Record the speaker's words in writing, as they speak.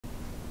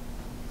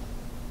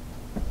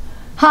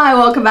Hi,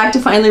 welcome back to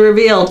Finally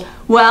Revealed.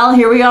 Well,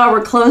 here we are.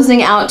 We're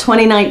closing out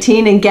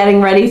 2019 and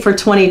getting ready for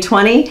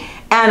 2020.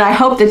 And I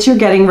hope that you're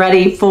getting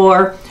ready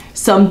for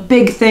some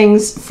big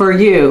things for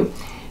you.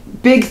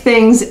 Big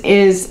things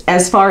is,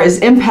 as far as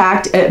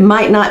impact, it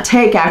might not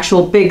take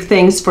actual big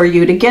things for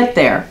you to get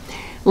there.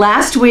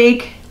 Last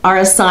week, our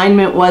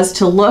assignment was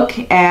to look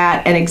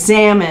at and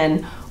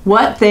examine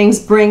what things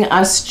bring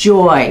us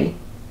joy.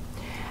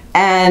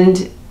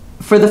 And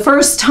for the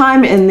first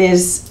time in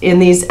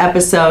these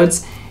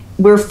episodes,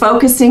 we're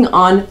focusing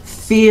on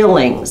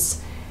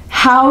feelings.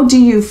 How do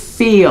you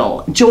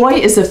feel? Joy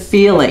is a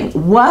feeling.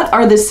 What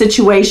are the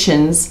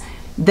situations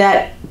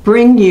that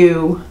bring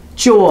you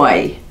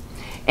joy?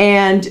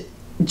 And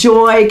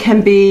joy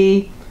can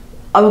be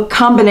a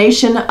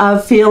combination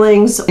of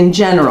feelings in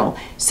general.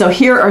 So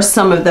here are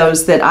some of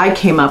those that I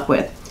came up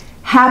with.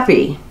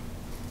 Happy,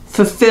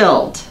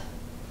 fulfilled,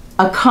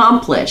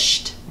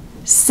 accomplished,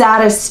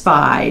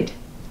 satisfied,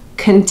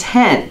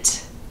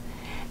 content,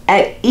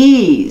 at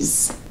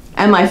ease,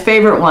 and my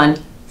favorite one,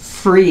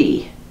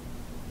 free.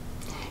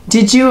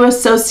 Did you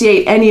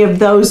associate any of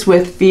those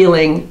with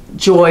feeling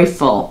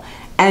joyful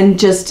and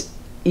just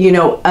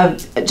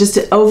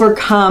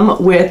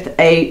overcome with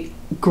a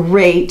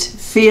great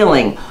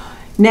feeling?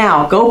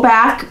 Now go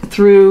back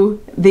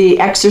through the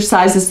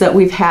exercises that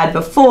we've had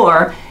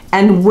before,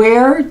 and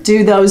where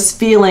do those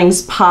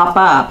feelings pop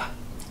up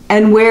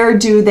and where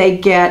do they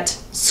get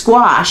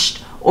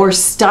squashed or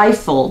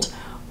stifled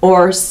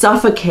or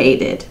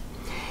suffocated?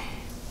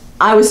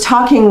 I was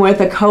talking with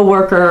a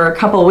coworker a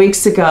couple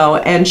weeks ago,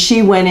 and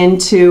she went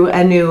into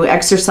a new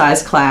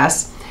exercise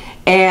class,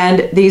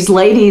 and these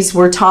ladies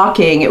were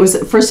talking.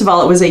 First of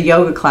all, it was a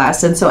yoga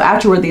class, and so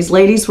afterward these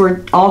ladies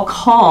were all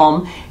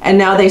calm, and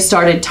now they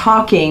started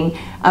talking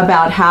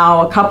about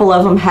how a couple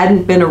of them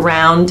hadn't been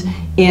around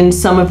in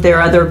some of their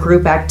other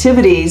group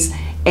activities,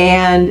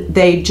 and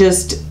they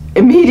just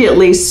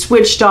immediately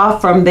switched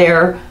off from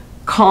their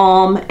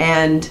calm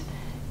and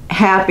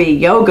happy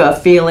yoga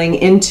feeling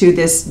into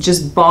this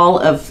just ball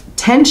of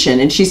tension.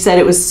 And she said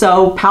it was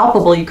so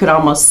palpable you could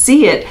almost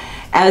see it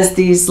as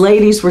these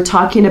ladies were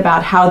talking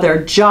about how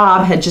their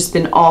job had just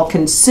been all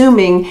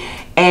consuming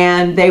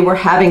and they were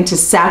having to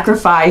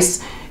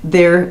sacrifice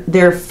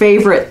their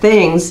favorite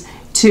things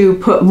to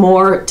put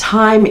more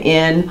time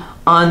in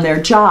on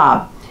their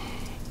job.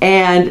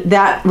 And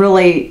that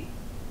really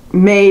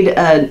made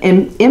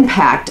an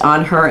impact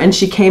on her, and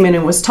she came in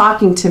and was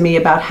talking to me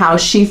about how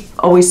she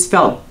always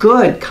felt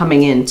good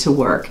coming into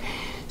work.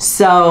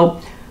 So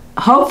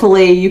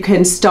hopefully you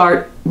can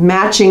start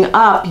matching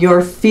up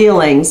your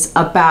feelings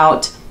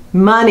about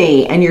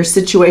money and your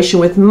situation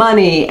with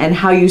money and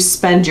how you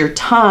spend your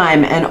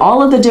time and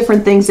all of the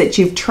different things that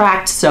you've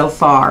tracked so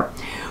far.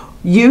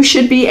 You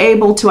should be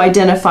able to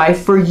identify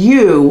for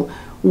you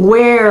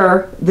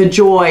where the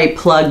joy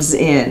plugs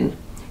in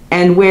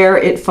and where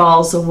it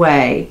falls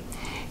away.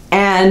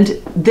 And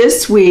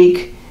this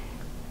week,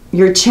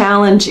 your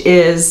challenge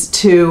is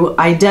to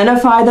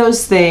identify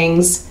those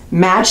things,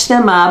 match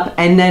them up,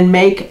 and then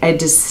make a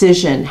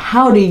decision.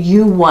 How do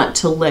you want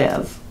to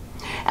live?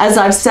 As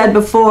I've said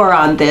before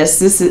on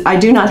I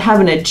do not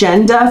have an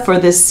agenda for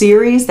this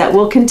series that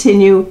will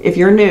continue. If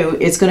you're new,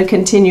 it's going to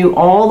continue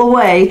all the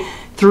way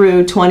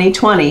through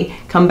 2020.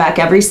 Come back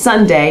every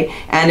Sunday,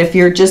 and if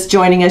you're just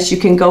joining us, you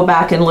can go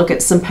back and look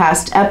at some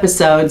past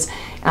episodes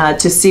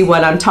to see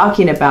what I'm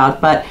talking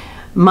about. But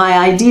my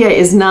idea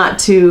is not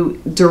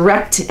to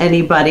direct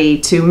anybody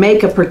to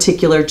make a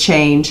particular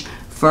change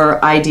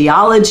for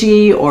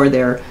ideology or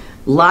their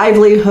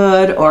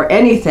livelihood or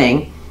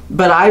anything,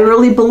 but I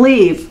really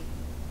believe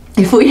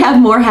if we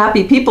have more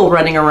happy people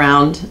running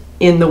around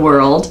in the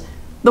world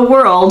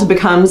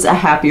becomes a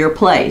happier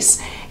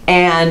place.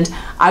 And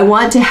I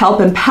want to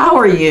help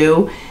empower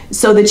you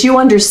so that you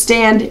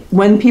understand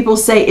when people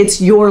say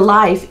it's your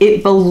life,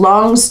 it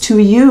belongs to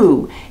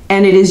you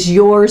and it is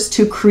yours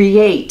to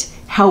create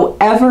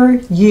however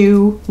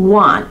you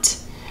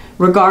want,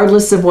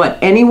 regardless of what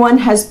anyone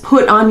has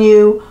put on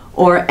you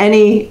or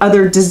any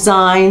other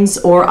designs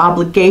or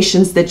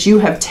obligations that you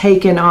have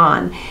taken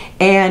on.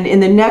 And in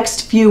the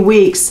next few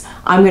weeks,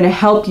 I'm going to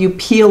help you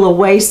peel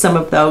away some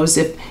of those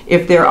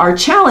if there are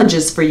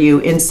challenges for you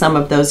in some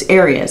of those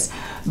areas.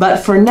 But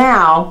for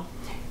now,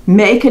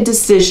 make a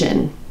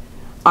decision.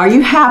 Are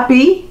you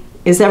happy?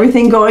 Is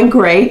everything going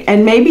great?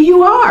 And maybe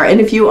you are. And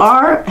if you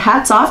are,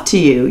 hats off to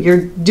you.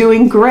 You're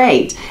doing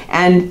great.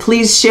 And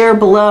please share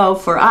below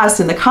for us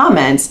in the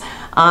comments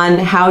on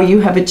how you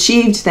have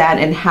achieved that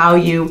and how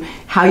you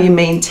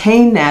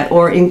maintain that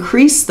or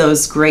increase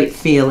those great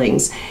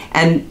feelings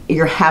and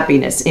your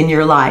happiness in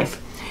your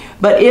life.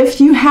 But if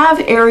you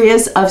have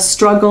areas of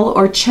struggle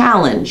or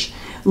challenge,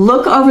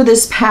 look over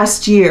this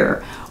past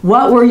year.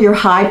 What were your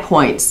high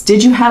points?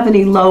 Did you have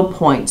any low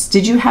points?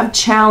 Did you have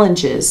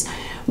challenges?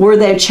 Were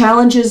there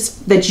challenges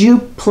that you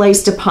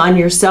placed upon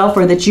yourself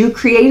or that you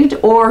created,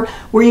 or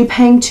were you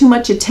paying too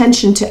much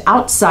attention to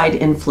outside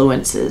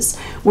influences?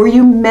 Were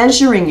you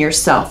measuring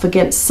yourself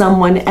against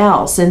someone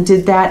else, and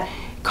did that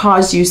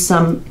cause you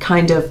some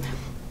kind of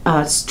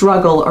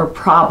struggle or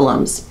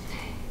problems?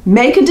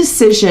 Make a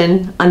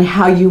decision on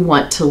how you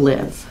want to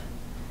live.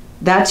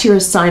 That's your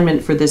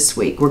assignment for this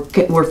week.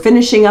 We're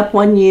finishing up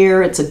one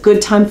year. It's a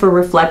good time for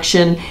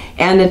reflection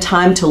and a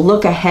time to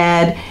look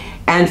ahead.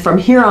 And from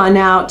here on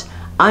out,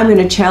 I'm going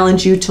to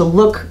challenge you to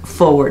look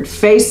forward,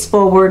 face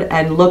forward,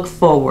 and look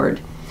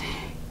forward.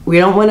 We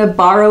don't want to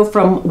borrow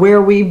from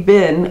where we've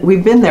been.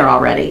 We've been there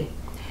already.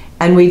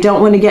 And we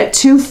don't want to get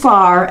too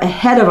far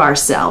ahead of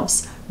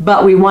ourselves,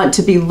 but we want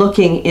to be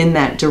looking in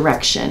that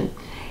direction.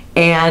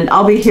 And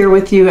I'll be here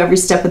with you every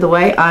step of the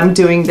way. I'm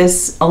doing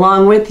this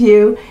along with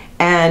you,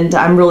 and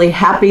I'm really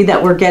happy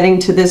that we're getting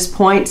to this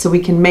point so we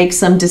can make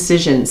some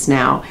decisions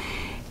now.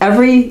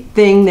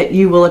 Everything that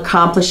you will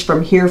accomplish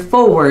from here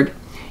forward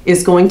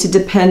is going to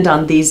depend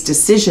on these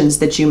decisions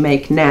that you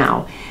make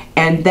now.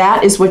 And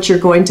that is what you're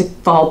going to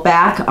fall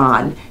back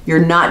on.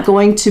 You're not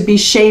going to be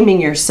shaming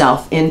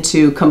yourself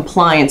into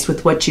compliance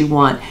with what you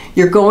want.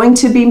 You're going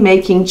to be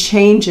making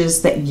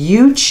changes that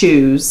you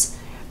choose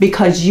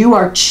because you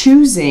are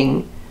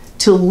choosing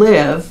to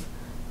live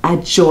a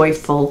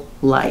joyful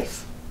life.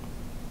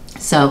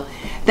 So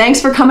thanks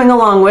for coming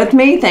along with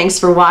me. Thanks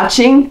for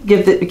watching.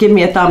 Give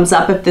me a thumbs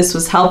up if this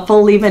was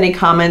helpful. Leave any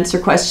comments or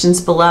questions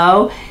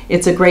below.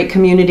 It's a great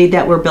community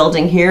that we're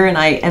building here, and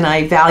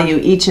I value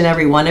each and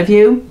every one of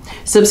you.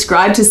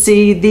 Subscribe to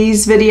see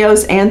these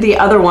videos and the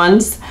other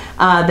ones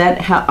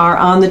that are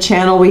on the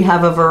channel. We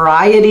have a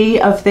variety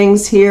of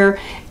things here,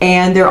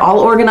 and they're all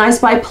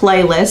organized by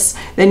playlists.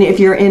 Then if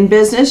you're in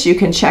business, you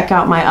can check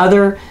out my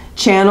other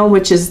channel,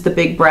 which is the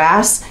Big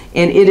Brass,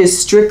 and it is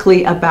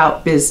strictly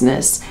about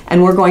business.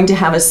 And we're going to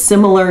have a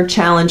similar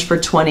challenge for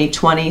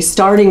 2020,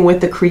 starting with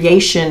the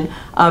creation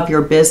of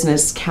your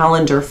business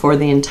calendar for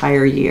the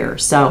entire year.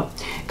 So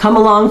come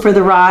along for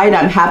the ride.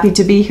 I'm happy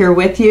to be here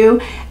with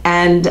you,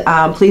 and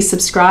please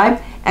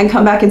subscribe and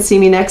come back and see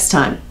me next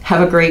time.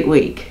 Have a great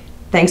week.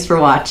 Thanks for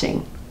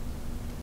watching.